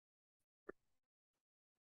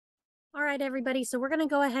All right, everybody. So we're going to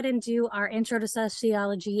go ahead and do our Intro to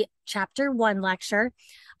Sociology Chapter 1 lecture.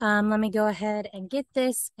 Let me go ahead and get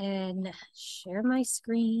this and share my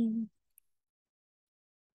screen.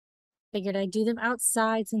 Figured I'd do them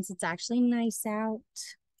outside since it's actually nice out.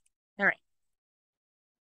 All right.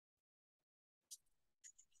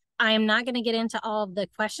 I am not going to get into all of the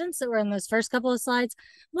questions that were in those first couple of slides,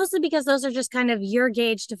 mostly because those are just kind of your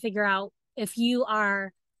gauge to figure out if you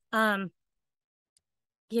are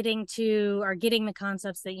getting the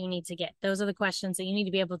concepts that you need to get. Those are the questions that you need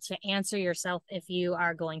to be able to answer yourself if you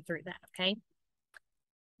are going through that. Okay.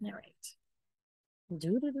 All right.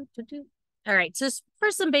 All right. So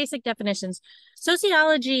for some basic definitions,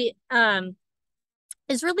 sociology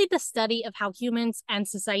is really the study of how humans and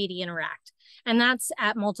society interact. And that's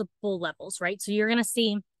at multiple levels, right? So you're going to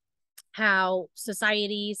see how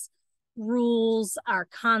societies, rules, our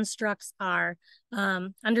constructs, our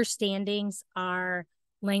understandings, our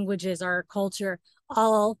languages, our culture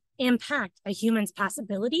all impact a human's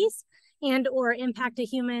possibilities and or impact a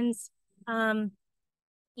human's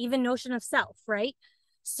even notion of self, right?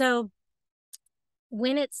 So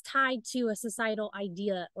when it's tied to a societal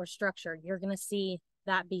idea or structure, you're going to see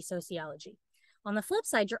that be sociology. On the flip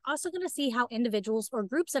side, you're also going to see how individuals or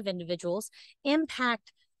groups of individuals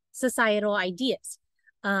impact societal ideas.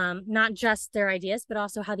 Not just their ideas, but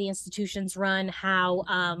also how the institutions run, how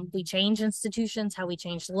we change institutions, how we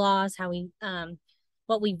change laws, how we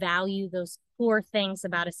what we value, those core things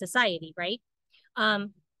about a society, right?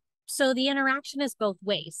 So the interaction is both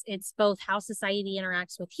ways. It's both how society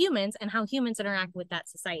interacts with humans and how humans interact with that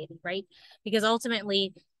society, right? Because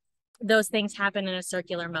ultimately, those things happen in a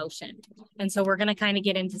circular motion. And so we're going to kind of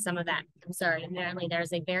get into some of that. I'm sorry, apparently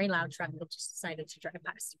there's a very loud truck that just decided to drive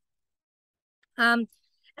past.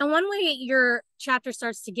 And one way your chapter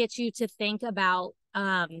starts to get you to think about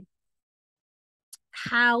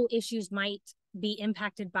how issues might be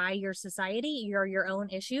impacted by your society, your own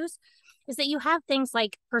issues, is that you have things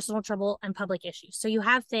like personal trouble and public issues. So you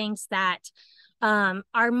have things that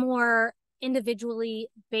are more individually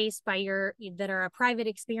based by that are a private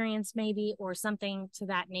experience maybe, or something to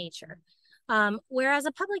that nature. Whereas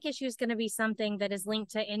a public issue is going to be something that is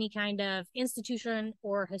linked to any kind of institution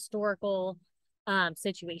or historical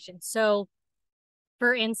situation. So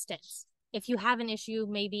for instance, if you have an issue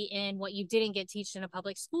maybe in what you didn't get taught in a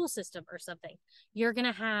public school system or something,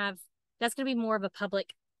 that's going to be more of a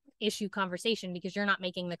public issue conversation because you're not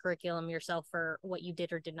making the curriculum yourself for what you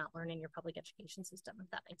did or did not learn in your public education system, if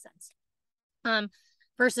that makes sense.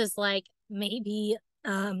 Versus like maybe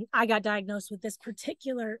I got diagnosed with this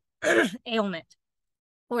particular ailment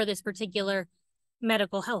or this particular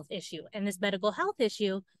medical health issue, and this medical health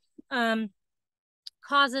issue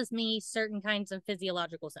causes me certain kinds of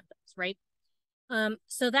physiological symptoms, right?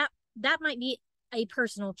 So that might be a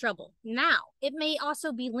personal trouble. Now, it may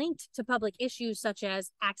also be linked to public issues such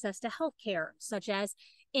as access to healthcare, such as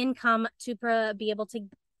income to be able to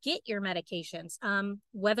get your medications,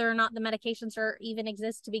 whether or not the medications are even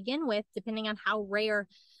exist to begin with, depending on how rare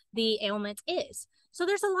the ailment is. So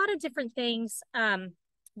there's a lot of different things,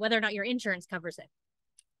 whether or not your insurance covers it,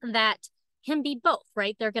 that can be both,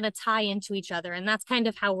 right? They're going to tie into each other. And that's kind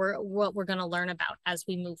of what we're going to learn about as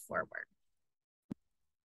we move forward.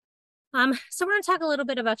 So we're going to talk a little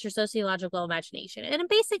bit about your sociological imagination. And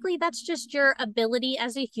basically that's just your ability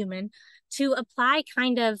as a human to apply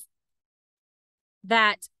kind of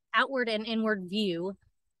that outward and inward view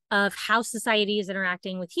of how society is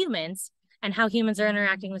interacting with humans and how humans are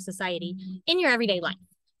interacting with society in your everyday life,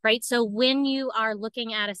 right? So when you are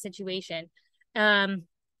looking at a situation,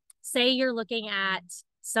 say you're looking at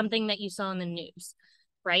something that you saw in the news,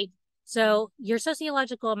 right? So your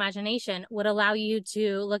sociological imagination would allow you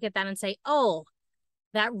to look at that and say, oh,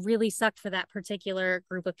 that really sucked for that particular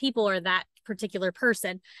group of people or that particular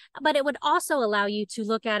person. But it would also allow you to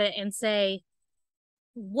look at it and say,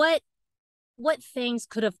 what things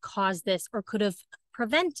could have caused this or could have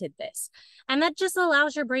prevented this? And that just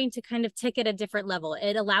allows your brain to kind of tick at a different level.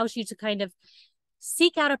 It allows you to kind of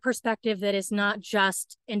seek out a perspective that is not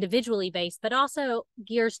just individually based, but also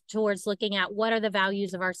gears towards looking at what are the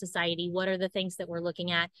values of our society, what are the things that we're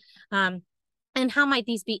looking at, and how might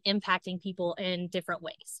these be impacting people in different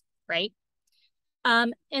ways, right?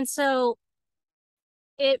 And so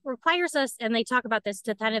it requires us, and they talk about this,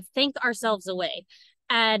 to kind of think ourselves away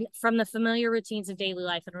and from the familiar routines of daily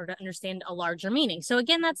life in order to understand a larger meaning. So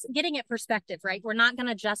again, that's getting at perspective, right? We're not going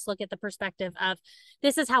to just look at the perspective of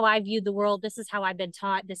this is how I viewed the world, this is how I've been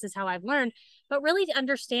taught, this is how I've learned, but really to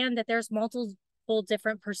understand that there's multiple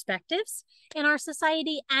different perspectives in our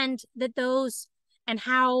society, and that those and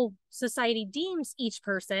how society deems each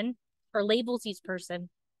person or labels each person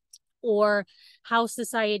or how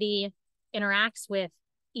society interacts with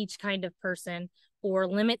each kind of person or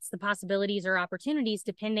limits the possibilities or opportunities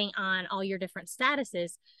depending on all your different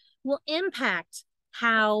statuses will impact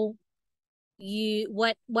how you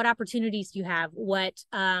what opportunities you have, what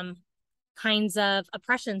kinds of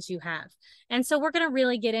oppressions you have. And so we're going to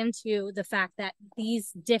really get into the fact that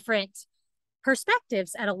these different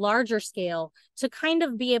perspectives at a larger scale to kind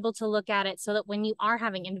of be able to look at it so that when you are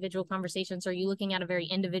having individual conversations or you looking at a very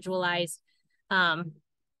individualized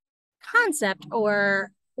concept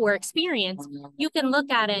or experience, you can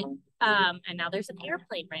look at it and now there's an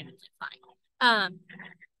airplane randomly flying.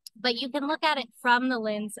 But you can look at it from the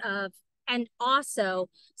lens of, and also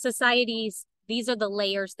societies, these are the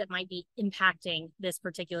layers that might be impacting this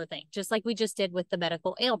particular thing, just like we just did with the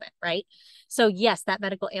medical ailment, right? So yes, that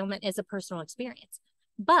medical ailment is a personal experience,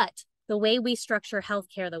 but the way we structure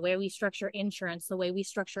healthcare, the way we structure insurance, the way we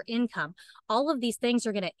structure income, all of these things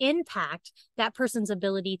are going to impact that person's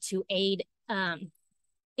ability to aid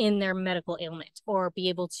in their medical ailment or be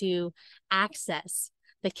able to access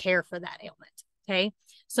the care for that ailment. Okay,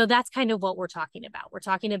 so that's kind of what we're talking about. We're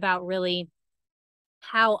talking about really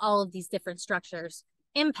how all of these different structures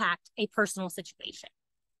impact a personal situation.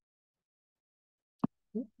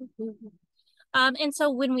 And so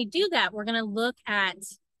when we do that, we're going to look at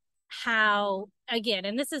how, again,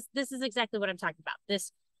 and this is exactly what I'm talking about.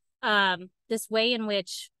 This way in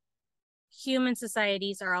which human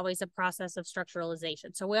societies are always a process of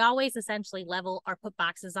structuralization. So we always essentially level or put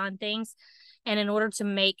boxes on things. And in order to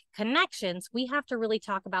make connections, we have to really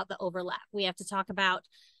talk about the overlap. We have to talk about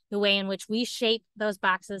the way in which we shape those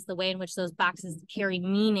boxes, the way in which those boxes carry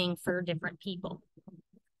meaning for different people.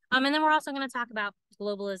 And then we're also going to talk about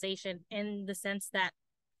globalization in the sense that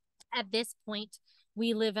at this point,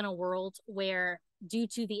 we live in a world where, due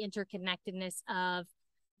to the interconnectedness of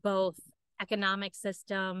both economic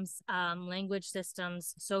systems, language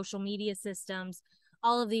systems, social media systems,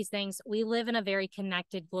 all of these things, we live in a very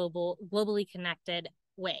connected, globally connected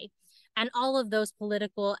way. And all of those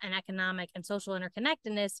political and economic and social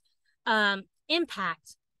interconnectedness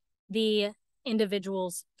impact the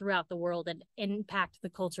individuals throughout the world and impact the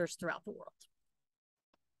cultures throughout the world.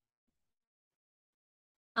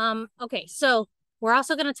 Okay, so we're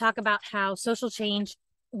also going to talk about how social change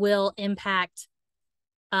will impact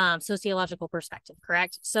sociological perspective,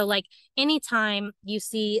 correct? So like anytime you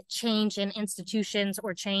see change in institutions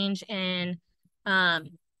or change in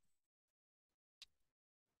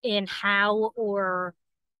how or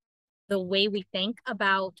the way we think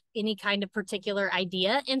about any kind of particular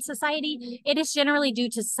idea in society, it is generally due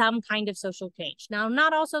to some kind of social change. Now,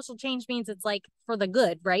 not all social change means it's like for the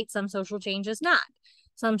good, right? Some social change is not.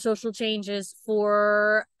 Some social change is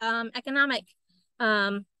for economic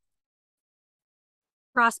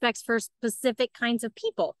prospects for specific kinds of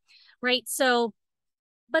people, right? So,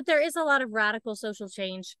 but there is a lot of radical social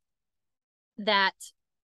change that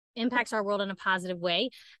impacts our world in a positive way.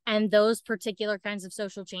 And those particular kinds of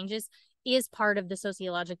social changes is part of the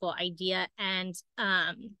sociological idea. And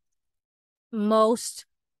most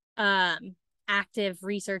active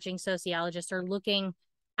researching sociologists are looking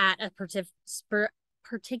at a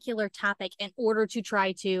particular topic in order to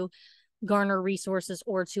try to garner resources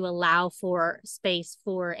or to allow for space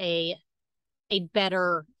for a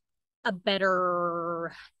better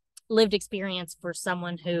lived experience for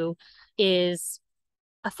someone who is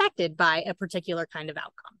affected by a particular kind of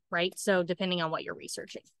outcome, right? So depending on what you're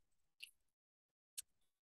researching.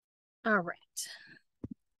 All right.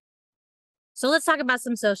 So let's talk about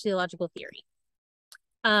some sociological theory.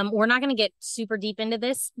 We're not going to get super deep into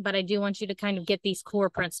this, but I do want you to kind of get these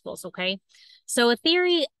core principles, okay? So a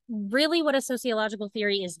theory, really what a sociological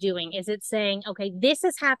theory is doing is it's saying, okay, this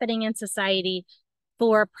is happening in society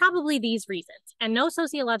for probably these reasons. And no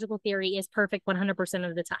sociological theory is perfect 100%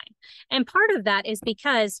 of the time. And part of that is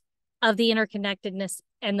because of the interconnectedness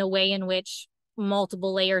and the way in which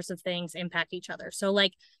multiple layers of things impact each other. So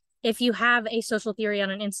like if you have a social theory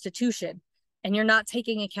on an institution, and you're not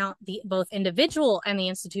taking account the both individual and the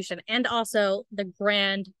institution and also the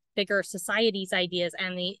grand, bigger society's ideas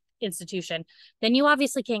and the institution, then you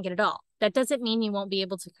obviously can't get it all. That doesn't mean you won't be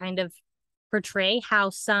able to kind of portray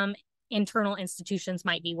how some internal institutions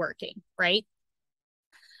might be working, right?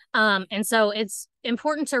 And so it's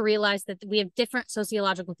important to realize that we have different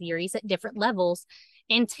sociological theories at different levels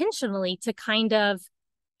intentionally to kind of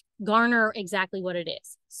garner exactly what it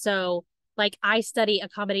is. So like I study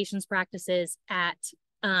accommodations practices at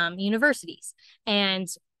universities and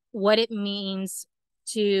what it means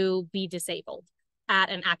to be disabled at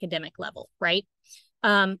an academic level, right?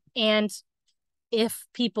 And if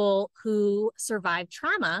people who survive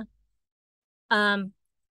trauma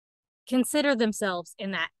consider themselves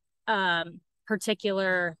in that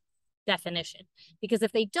particular definition. Because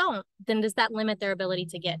if they don't, then does that limit their ability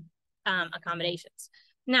to get accommodations?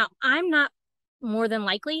 Now, I'm not more than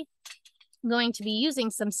likely going to be using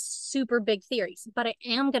some super big theories, but I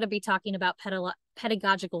am going to be talking about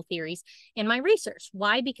pedagogical theories in my research.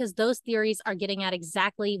 Why? Because those theories are getting at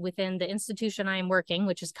exactly within the institution I am working,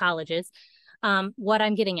 which is colleges, what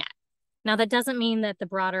I'm getting at. Now, that doesn't mean that the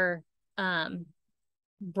broader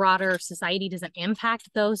society doesn't impact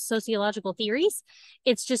those sociological theories.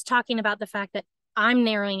 It's just talking about the fact that I'm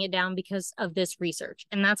narrowing it down because of this research.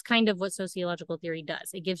 And that's kind of what sociological theory does.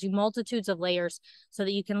 It gives you multitudes of layers so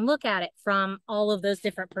that you can look at it from all of those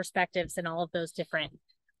different perspectives and all of those different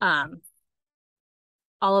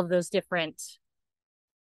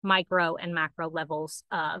micro and macro levels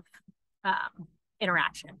of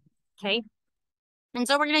interaction. Okay. And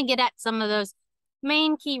so we're going to get at some of those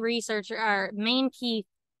main key research, or main key,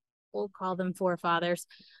 we'll call them forefathers,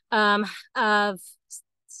 of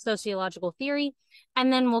sociological theory,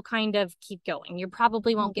 and then we'll kind of keep going. You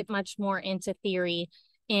probably won't get much more into theory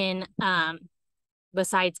in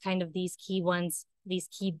besides kind of these key ones, these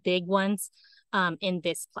key big ones in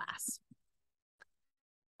this class.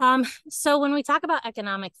 So when we talk about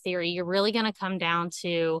economic theory, you're really going to come down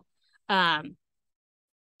to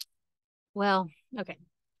well, okay,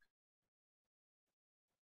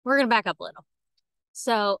 we're going to back up a little.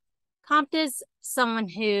 So Comte is someone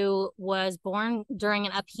who was born during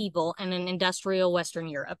an upheaval in an industrial Western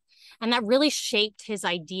Europe. And that really shaped his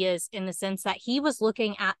ideas in the sense that he was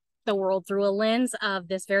looking at the world through a lens of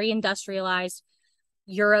this very industrialized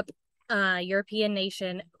European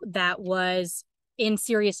nation that was in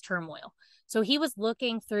serious turmoil. So he was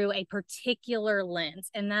looking through a particular lens,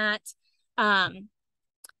 and that,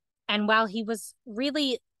 and while he was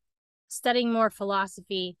really studying more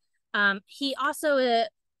philosophy, he also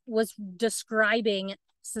was describing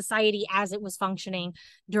society as it was functioning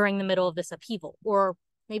during the middle of this upheaval, or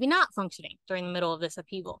maybe not functioning during the middle of this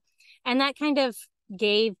upheaval. And that kind of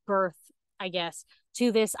gave birth, I guess,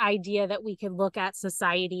 to this idea that we could look at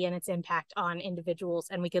society and its impact on individuals,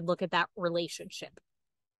 and we could look at that relationship.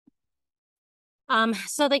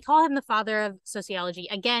 So they call him the father of sociology.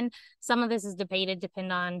 Again, some of this is debated,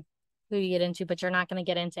 depending on who you get into, but you're not going to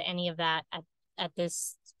get into any of that at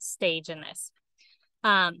this stage in this.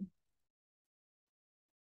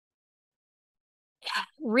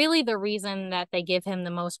 Really, the reason that they give him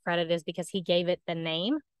the most credit is because he gave it the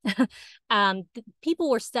name. People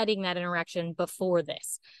were studying that interaction before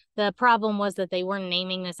this. The problem was that they weren't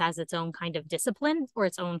naming this as its own kind of discipline or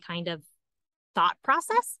its own kind of thought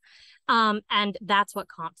process. And that's what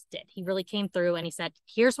Comte did. He really came through and he said,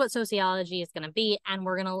 here's what sociology is going to be, and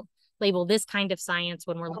we're going to label this kind of science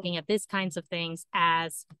when we're looking at these kinds of things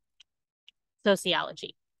as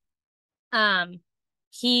sociology.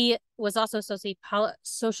 He was also a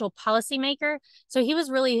social policymaker. So he was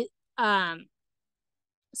really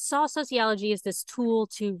saw sociology as this tool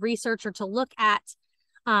to research or to look at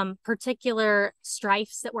particular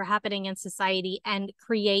strifes that were happening in society and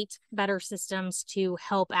create better systems to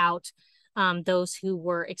help out those who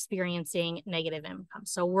were experiencing negative income.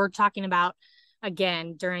 So we're talking about,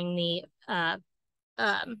 again, during the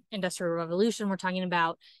Industrial Revolution, we're talking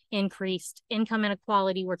about increased income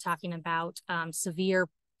inequality. We're talking about severe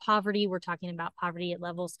poverty. We're talking about poverty at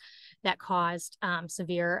levels that caused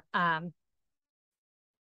severe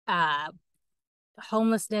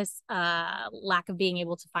homelessness, lack of being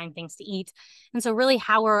able to find things to eat. And so really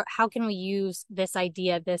how can we use this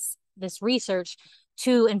idea, this research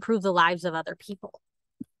to improve the lives of other people?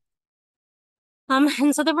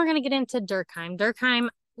 And so then we're going to get into Durkheim. Durkheim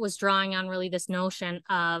was drawing on really this notion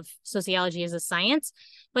of sociology as a science,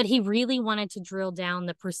 but he really wanted to drill down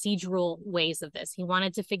the procedural ways of this. He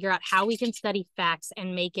wanted to figure out how we can study facts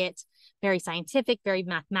and make it very scientific, very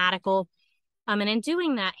mathematical. And in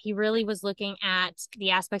doing that, he really was looking at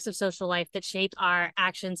the aspects of social life that shape our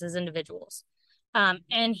actions as individuals.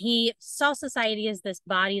 And he saw society as this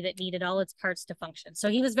body that needed all its parts to function. So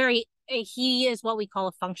he is what we call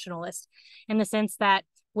a functionalist, in the sense that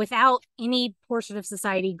without any portion of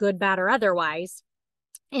society, good, bad, or otherwise,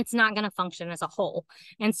 it's not going to function as a whole.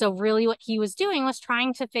 And so really what he was doing was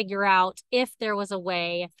trying to figure out if there was a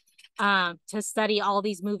way to study all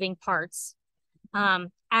these moving parts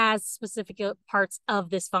as specific parts of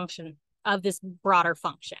this function, of this broader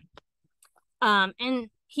function. And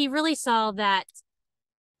he really thought that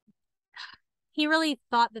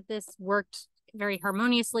this worked very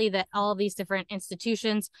harmoniously, that all of these different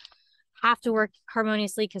institutions have to work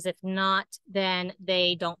harmoniously, because if not, then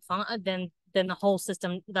they don't then the whole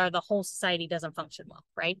system, or the whole society doesn't function well,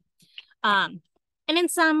 right? And in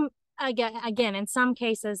some again, in some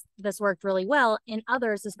cases, this worked really well. In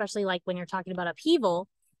others, especially like when you're talking about upheaval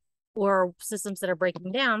or systems that are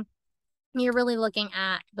breaking down, you're really looking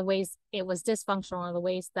at the ways it was dysfunctional or the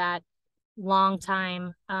ways that long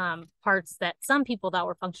time parts that some people that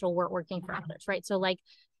were functional weren't working for others, right? So like,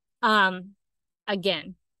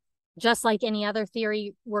 again, just like any other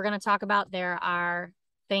theory we're going to talk about, there are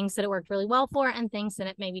things that it worked really well for and things that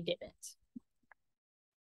it maybe didn't.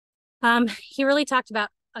 He really talked about,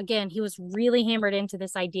 again, he was really hammered into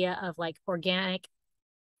this idea of like organic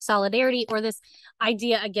solidarity, or this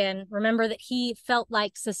idea, again, remember that he felt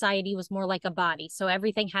like society was more like a body. So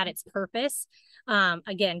everything had its purpose.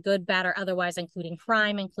 Again, good, bad, or otherwise, including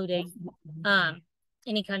crime, including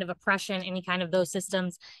any kind of oppression, any kind of those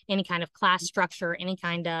systems, any kind of class structure, any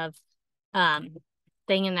kind of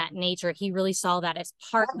thing in that nature. He really saw that as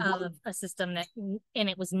part of a system that, and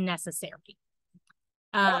it was necessary.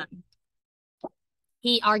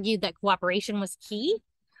 He argued that cooperation was key.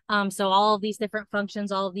 So all of these different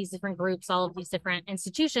functions, all of these different groups, all of these different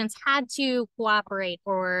institutions had to cooperate,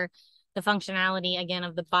 or the functionality, again,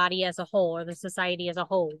 of the body as a whole or the society as a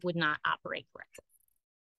whole would not operate correctly.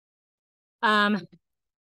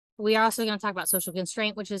 We are also going to talk about social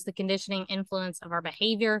constraint, which is the conditioning influence of our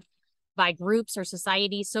behavior by groups or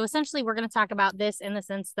societies. So essentially, we're going to talk about this in the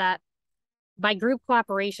sense that by group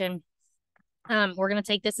cooperation, we're going to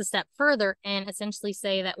take this a step further and essentially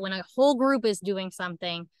say that when a whole group is doing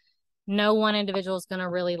something, no one individual is going to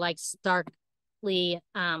really like starkly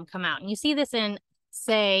come out. And you see this in,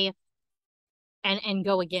 say, and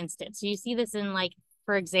go against it. So you see this in, like,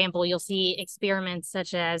 for example, you'll see experiments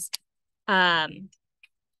such as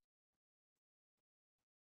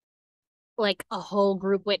like a whole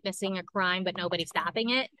group witnessing a crime, but nobody stopping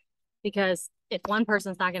it. Because if one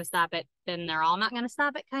person's not going to stop it, then they're all not going to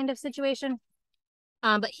stop it kind of situation.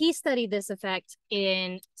 But he studied this effect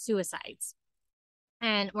in suicides.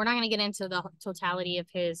 And we're not going to get into the totality of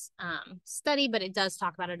his study, but it does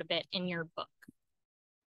talk about it a bit in your book.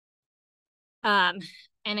 And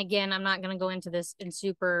again, I'm not going to go into this in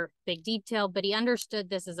super big detail, but he understood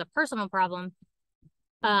this as a personal problem,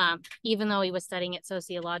 even though he was studying it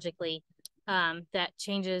sociologically, that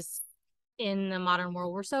changes in the modern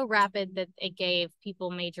world were so rapid that it gave people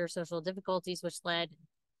major social difficulties, which led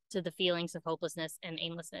to the feelings of hopelessness and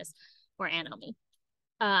aimlessness or anomie.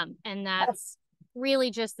 And that's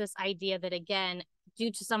really just this idea that, again,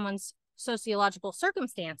 due to someone's sociological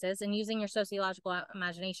circumstances and using your sociological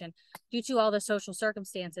imagination, due to all the social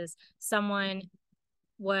circumstances, someone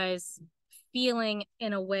was feeling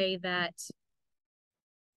in a way that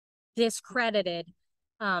discredited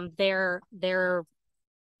their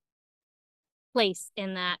place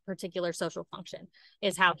in that particular social function,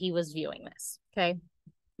 is how he was viewing this. Okay.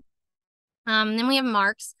 Then we have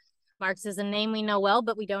Marx. Marx is a name we know well,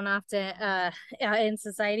 but we don't often in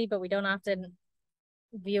society, but we don't often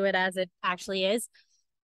view it as it actually is.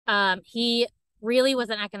 He really was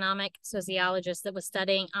an economic sociologist that was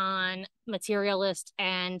studying on materialist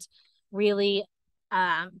and really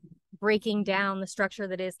breaking down the structure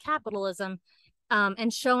that is capitalism,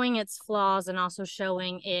 and showing its flaws and also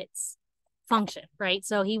showing its function, right?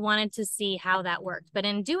 So he wanted to see how that worked. But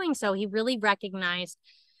in doing so, he really recognized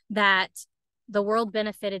that the world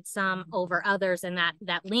benefited some over others, and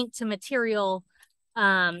that link to material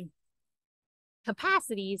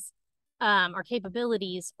capacities or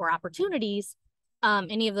capabilities or opportunities,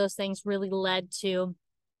 any of those things really led to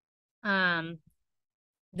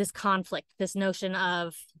this conflict, this notion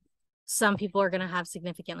of some people are going to have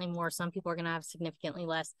significantly more, some people are going to have significantly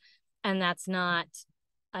less. And that's not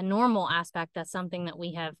a normal aspect. That's something that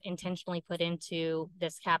we have intentionally put into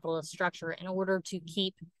this capitalist structure in order to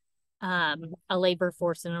keep a labor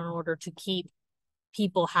force, and in order to keep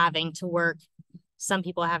people having to work, some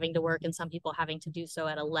people having to work and some people having to do so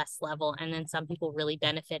at a less level, and then some people really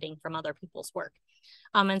benefiting from other people's work.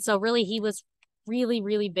 And so really he was really,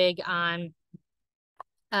 really big on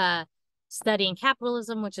studying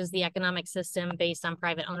capitalism, which is the economic system based on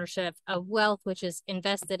private ownership of wealth, which is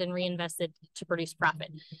invested and reinvested to produce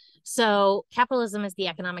profit. So capitalism is the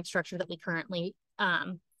economic structure that we currently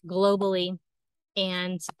globally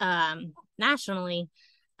and nationally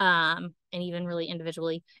and even really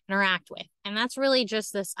individually interact with. And that's really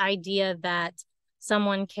just this idea that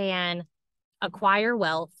someone can acquire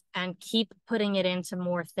wealth and keep putting it into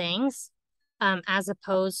more things, as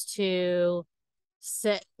opposed to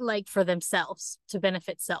sit like for themselves to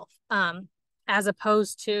benefit self, as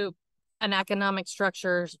opposed to an economic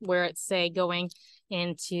structure where it's, say, going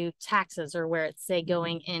into taxes, or where it's, say,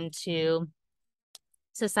 going into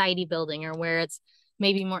society building, or where it's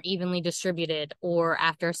maybe more evenly distributed, or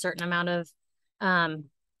after a certain amount of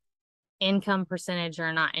income percentage,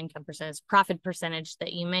 or not income percentage, profit percentage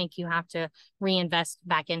that you make, you have to reinvest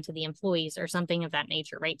back into the employees or something of that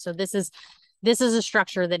nature, right? So this is a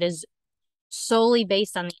structure that is solely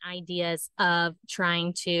based on the ideas of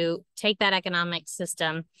trying to take that economic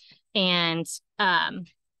system and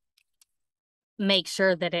make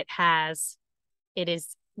sure that it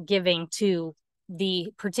is giving to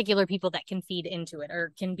the particular people that can feed into it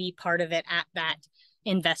or can be part of it at that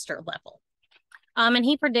investor level. And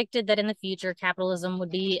he predicted that in the future, capitalism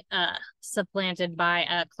would be supplanted by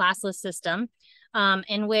a classless system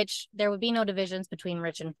in which there would be no divisions between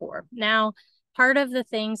rich and poor. Now, part of the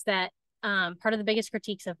biggest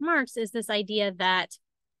critiques of Marx is this idea that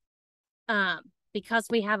because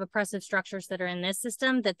we have oppressive structures that are in this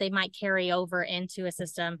system, that they might carry over into a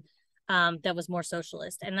system that was more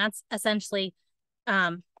socialist. And that's essentially,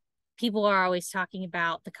 people are always talking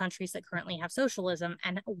about the countries that currently have socialism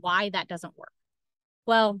and why that doesn't work.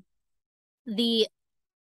 Well, the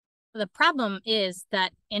problem is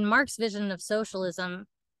that in Marx's vision of socialism,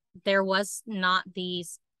 there was not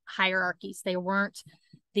these hierarchies. There weren't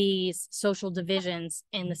these social divisions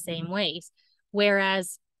in the same ways.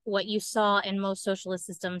 Whereas what you saw in most socialist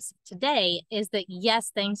systems today is that, yes,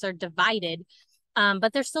 things are divided,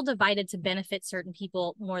 but they're still divided to benefit certain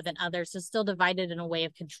people more than others. They're still divided in a way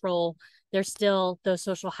of control. There's still those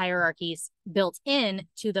social hierarchies built in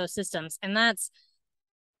to those systems. And that's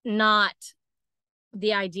not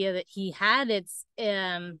the idea that he had.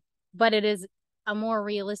 But it is a more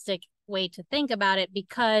realistic way to think about it,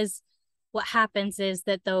 because what happens is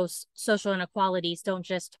that those social inequalities don't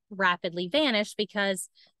just rapidly vanish, because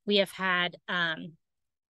we have had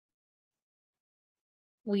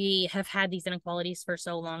these inequalities for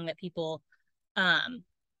so long that people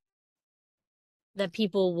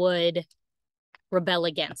would rebel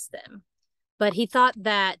against them. But he thought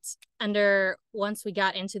that once we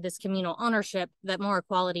got into this communal ownership, that more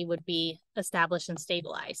equality would be established and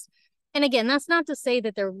stabilized. And again, that's not to say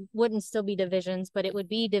that there wouldn't still be divisions, but it would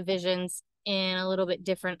be divisions in a little bit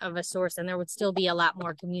different of a source, and there would still be a lot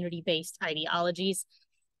more community-based ideologies.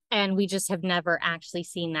 And we just have never actually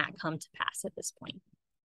seen that come to pass at this point.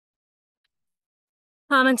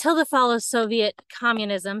 Until the fall of Soviet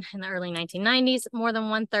communism in the early 1990s, more than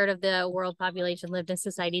 1/3 of the world population lived in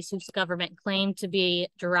societies whose government claimed to be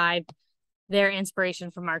derived their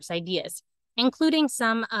inspiration from Marx's ideas, including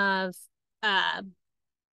some of the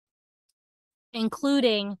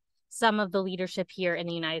leadership here in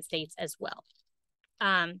the United States as well.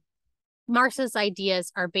 Marx's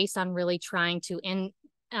ideas are based on really trying to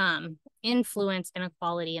influence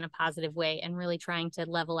inequality in a positive way and really trying to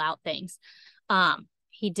level out things.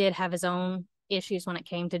 He did have his own issues when it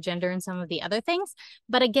came to gender and some of the other things.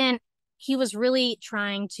 But again, he was really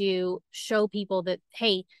trying to show people that,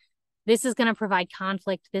 hey, this is going to provide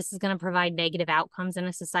conflict. This is going to provide negative outcomes in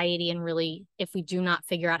a society. And really, if we do not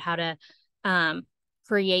figure out how to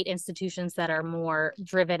create institutions that are more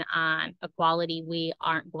driven on equality, we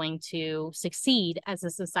aren't going to succeed as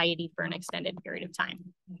a society for an extended period of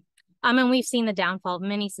time. And we've seen the downfall of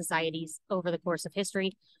many societies over the course of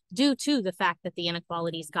history due to the fact that the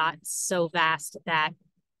inequalities got so vast that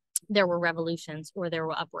there were revolutions or there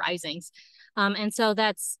were uprisings. And so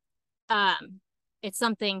that's, it's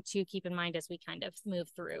something to keep in mind as we kind of move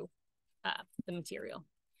through the material.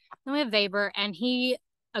 Then we have Weber, and he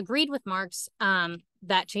agreed with Marx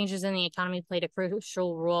that changes in the economy played a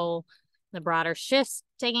crucial role in the broader shifts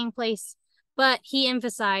taking place. But he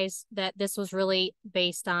emphasized that this was really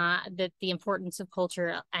based on the importance of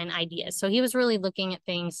culture and ideas. So he was really looking at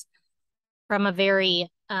things from a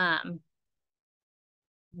very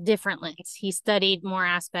different lens. He studied more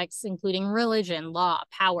aspects, including religion, law,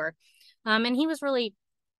 power. And he was really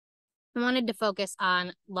wanted to focus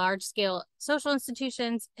on large-scale social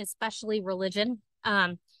institutions, especially religion.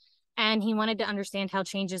 And he wanted to understand how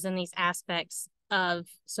changes in these aspects of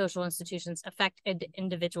social institutions affected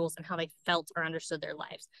individuals and how they felt or understood their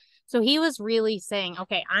lives. So he was really saying,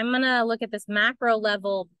 okay, I'm going to look at this macro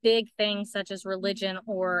level, big things such as religion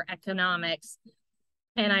or economics,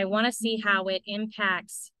 and I want to see how it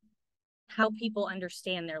impacts how people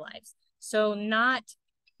understand their lives. So not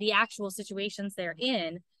the actual situations they're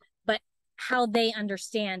in, but how they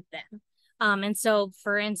understand them. And so,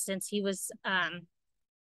 for instance,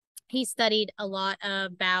 he studied a lot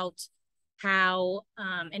about how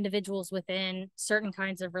individuals within certain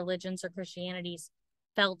kinds of religions or Christianities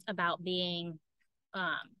felt about being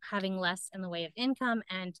having less in the way of income,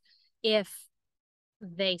 and if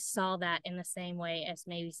they saw that in the same way as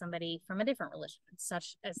maybe somebody from a different religion,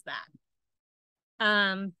 such as that.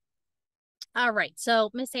 All right, so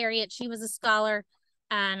Miss Harriet, she was a scholar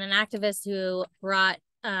and an activist who brought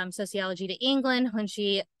sociology to England when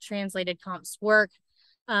she translated Comte's work.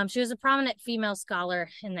 She was a prominent female scholar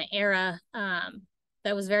in the era.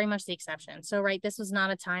 That was very much the exception. So, right, this was not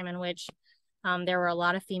a time in which there were a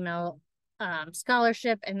lot of female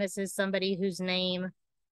scholarship, and this is somebody whose name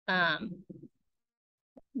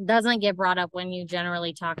doesn't get brought up when you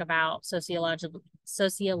generally talk about sociological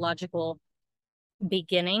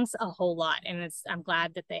beginnings a whole lot, and I'm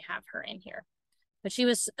glad that they have her in here. But she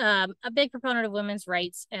was a big proponent of women's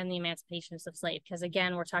rights and the emancipation of slaves, because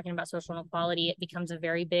again, we're talking about social inequality. It becomes a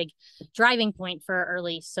very big driving point for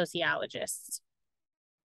early sociologists.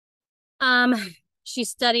 She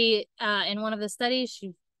studied in one of the studies,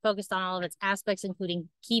 she focused on all of its aspects, including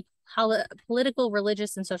key political,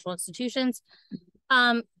 religious, and social institutions.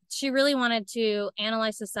 She really wanted to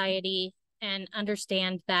analyze society and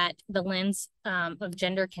understand that the lens of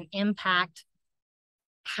gender can impact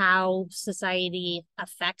how society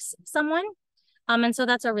affects someone. And so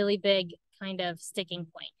that's a really big kind of sticking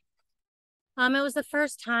point. It was the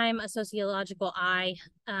first time a sociological eye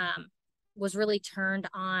was really turned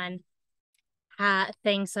on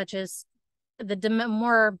things such as the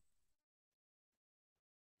more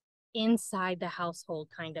inside the household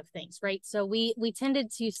kind of things, right? So we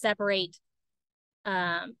tended to separate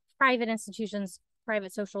private institutions,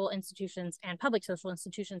 private social institutions, and public social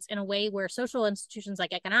institutions in a way where social institutions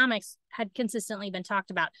like economics had consistently been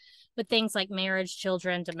talked about, but things like marriage,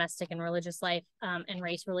 children, domestic and religious life, and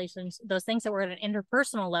race relations, those things that were at an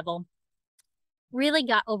interpersonal level, really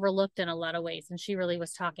got overlooked in a lot of ways. And she really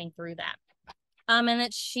was talking through that. And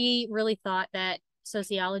that she really thought that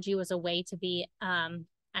sociology was a way to be an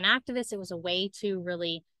activist. It was a way to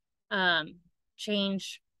really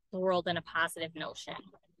change the world in a positive notion.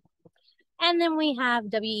 And then we have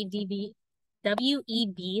W.E.B. Du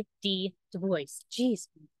Bois. Jeez,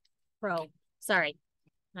 bro. Sorry,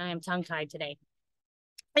 I am tongue-tied today.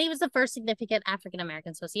 But he was the first significant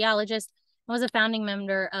African-American sociologist and was a founding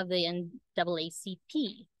member of the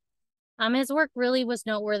NAACP. His work really was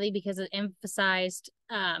noteworthy because it emphasized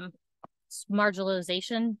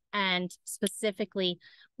marginalization, and specifically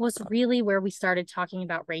was really where we started talking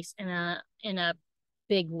about race in a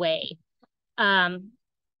big way.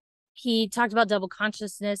 He talked about double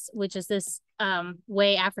consciousness, which is this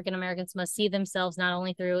way African Americans must see themselves not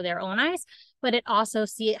only through their own eyes, but it also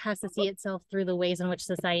has to see itself through the ways in which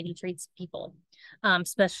society treats people,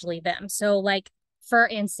 especially them. So, like, for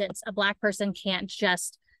instance, a Black person can't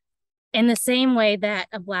just, in the same way that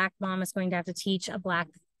a Black mom is going to have to teach a Black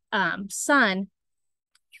son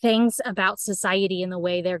things about society and the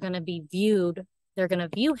way they're going to be viewed, they're going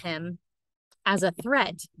to view him as a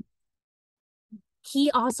threat.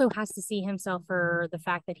 He also has to see himself for the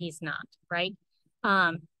fact that he's not, right?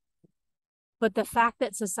 But the fact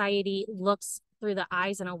that society looks through the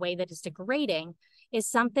eyes in a way that is degrading is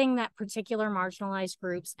something that particular marginalized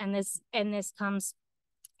groups, and this comes,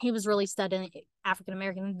 he was really studying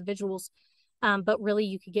African-American individuals, but really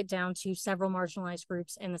you could get down to several marginalized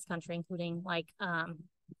groups in this country, including like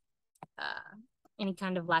any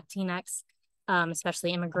kind of Latinx,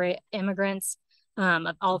 especially immigrants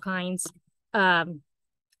of all kinds.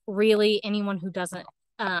 Really anyone who doesn't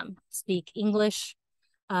speak English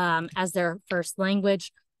as their first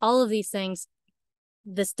language, all of these things,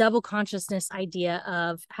 this double consciousness idea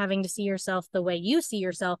of having to see yourself the way you see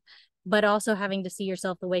yourself, but also having to see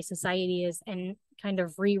yourself the way society is, and kind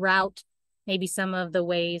of reroute maybe some of the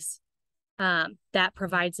ways that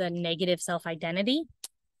provides a negative self-identity,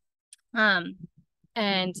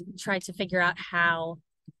 and try to figure out how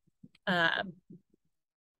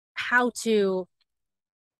to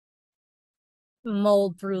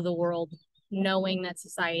mold through the world, knowing that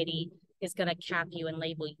society is going to cap you and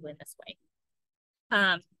label you in this way.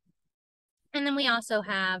 And then we also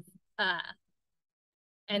have,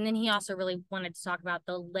 and then he also really wanted to talk about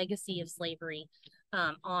the legacy of slavery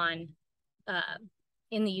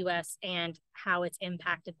in the U.S. and how it's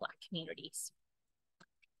impacted Black communities.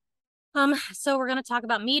 So we're going to talk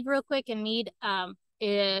about Mead real quick, and Mead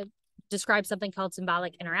it describes something called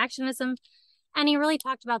symbolic interactionism. And he really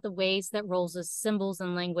talked about the ways that roles as symbols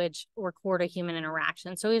and language record a human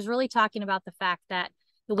interaction. So he was really talking about the fact that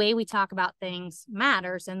the way we talk about things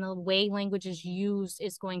matters, and the way language is used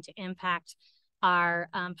is going to impact our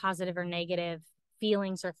positive or negative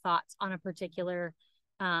feelings or thoughts on a particular,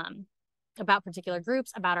 about particular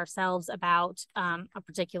groups, about ourselves, about a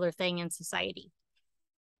particular thing in society.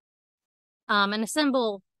 And a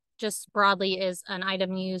symbol, just broadly, is an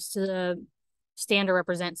item used to stand or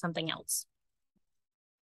represent something else.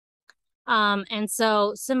 And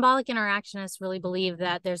so symbolic interactionists really believe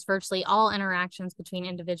that there's virtually all interactions between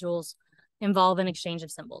individuals involve an exchange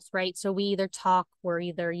of symbols, right? So we either talk, we're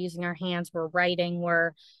either using our hands, we're writing,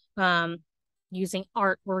 we're using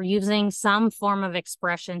art, we're using some form of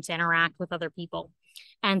expression to interact with other people.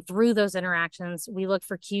 And through those interactions, we look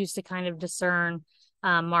for cues to kind of discern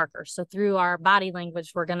markers. So through our body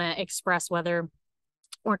language, we're going to express whether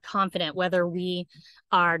we're confident, whether we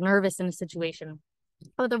are nervous in a situation,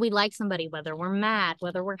 whether we like somebody, whether we're mad,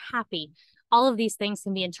 whether we're happy. All of these things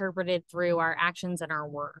can be interpreted through our actions and our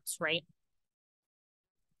words, right?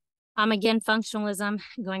 Again, functionalism,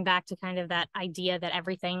 going back to kind of that idea that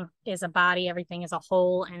everything is a body, everything is a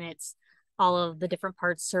whole, and it's all of the different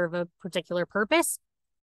parts serve a particular purpose.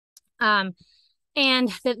 And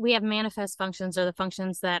that we have manifest functions, or the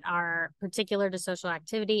functions that are particular to social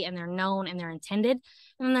activity, and they're known and they're intended.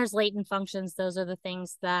 And then there's latent functions. Those are the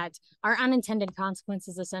things that are unintended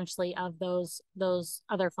consequences, essentially, of those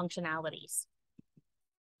other functionalities.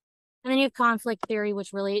 And then you have conflict theory,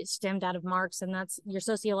 which really stemmed out of Marx, and that's your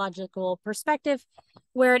sociological perspective,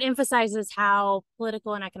 where it emphasizes how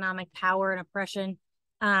political and economic power and oppression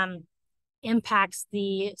impacts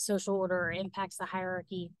the social order, or impacts the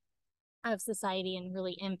hierarchy of society, and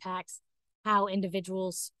really impacts how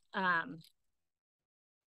individuals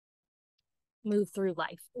move through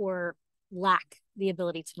life, or lack the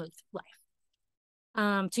ability to move through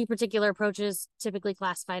life. Two particular approaches typically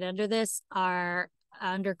classified under this are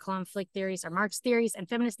under conflict theories are Marx theories and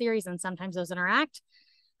feminist theories, and sometimes those interact.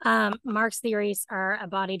 Marx theories are a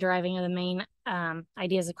body driving of the main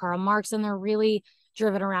ideas of Karl Marx, and they're really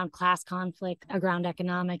driven around class conflict, around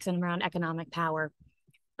economics, and around economic power.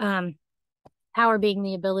 Power being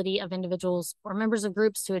the ability of individuals or members of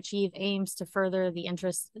groups to achieve aims to further the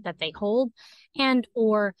interests that they hold, and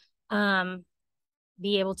or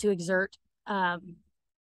be able to exert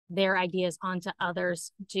their ideas onto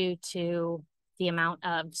others due to the amount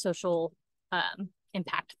of social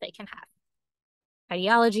impact they can have.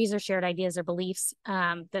 Ideologies are shared ideas or beliefs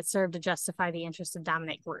that serve to justify the interests of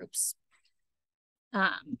dominant groups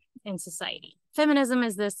in society. Feminism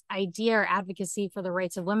is this idea or advocacy for the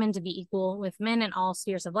rights of women to be equal with men in all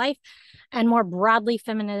spheres of life. And more broadly,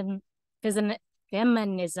 feminism is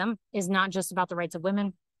not just about the rights of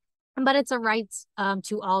women, but it's a rights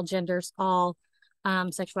to all genders, all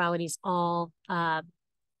sexualities, all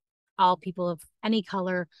people of any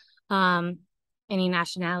color, any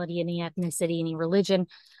nationality, any ethnicity, any religion,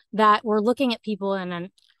 that we're looking at people in an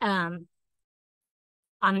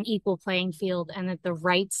on an equal playing field, and that the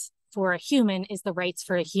rights for a human is the rights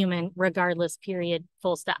for a human, regardless, period,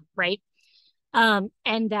 full stop, right? And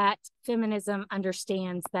that feminism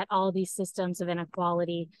understands that all these systems of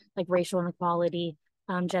inequality, like racial inequality,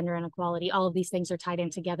 gender inequality, all of these things are tied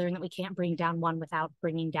in together, and that we can't bring down one without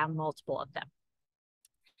bringing down multiple of them.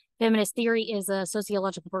 Feminist theory is a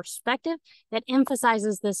sociological perspective that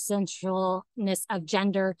emphasizes the centralness of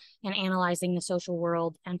gender in analyzing the social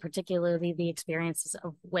world, and particularly the experiences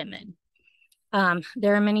of women.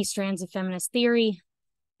 There are many strands of feminist theory.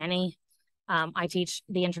 I teach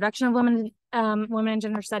the introduction of women and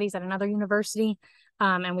gender studies at another university,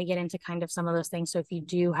 and we get into kind of some of those things. So if you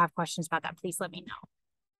do have questions about that, please let me know.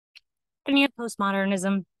 And you have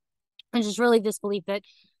postmodernism, which is really this belief that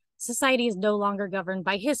society is no longer governed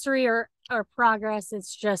by history or progress.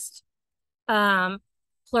 It's just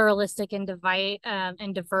pluralistic and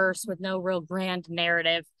diverse, with no real grand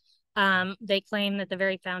narrative. They claim that the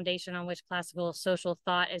very foundation on which classical social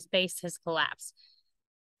thought is based has collapsed.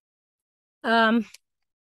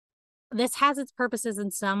 This has its purposes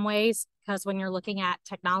in some ways, because when you're looking at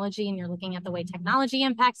technology and you're looking at the way technology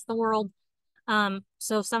impacts the world,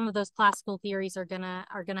 so some of those classical theories are gonna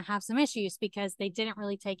have some issues, because they didn't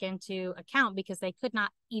really take into account, because they could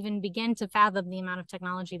not even begin to fathom the amount of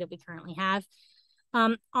technology that we currently have.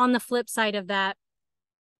 On the flip side of that,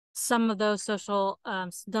 some of those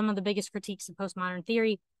some of the biggest critiques of postmodern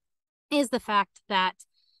theory is the fact that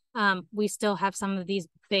we still have some of these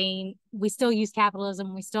we still use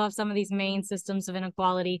capitalism, we still have some of these main systems of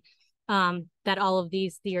inequality that all of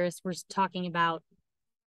these theorists were talking about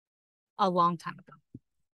a long time ago.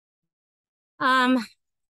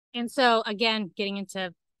 And so again, getting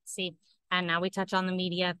into, and now we touch on the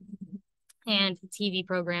media and TV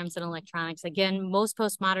programs and electronics. Again, most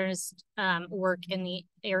postmodernists work in the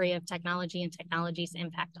area of technology and technology's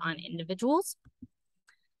impact on individuals.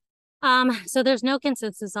 So there's no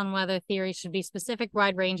consensus on whether theory should be specific,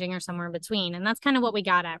 wide-ranging, or somewhere in between. And that's kind of what we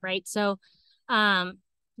got at, right? So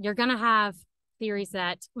you're going to have theories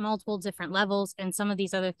at multiple different levels, and some of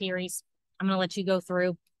these other theories I'm going to let you go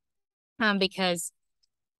through because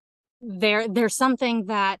there's something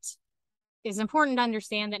that is important to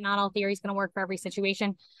understand, that not all theory is going to work for every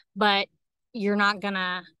situation, but you're not going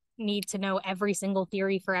to need to know every single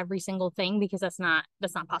theory for every single thing, because that's not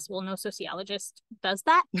possible. No sociologist does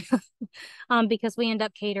that. Because we end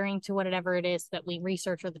up catering to whatever it is that we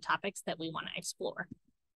research or the topics that we want to explore.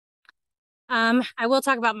 I will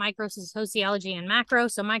talk about micro sociology and macro.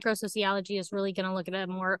 So micro sociology is really going to look at a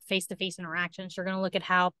more face-to-face interactions. You're going to look at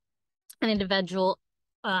how an individual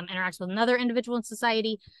interacts with another individual in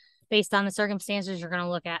society. Based on the circumstances, you're going to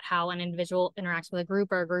look at how an individual interacts with a group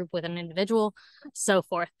or a group with an individual, so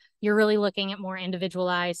forth. You're really looking at more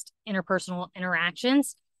individualized interpersonal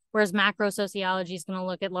interactions, whereas macro sociology is going to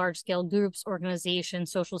look at large-scale groups,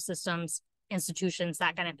 organizations, social systems, institutions,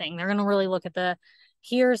 that kind of thing. They're going to really look at the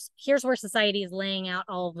here's where society is laying out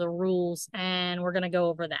all of the rules, and we're going to go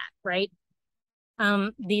over that, right?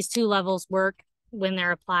 These two levels work when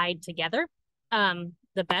they're applied together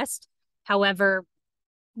the best. However,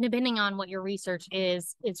 depending on what your research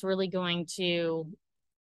is, it's really going to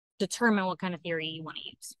determine what kind of theory you want to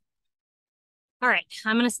use. All right,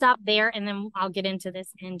 I'm going to stop there, and then I'll get into this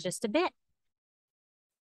in just a bit.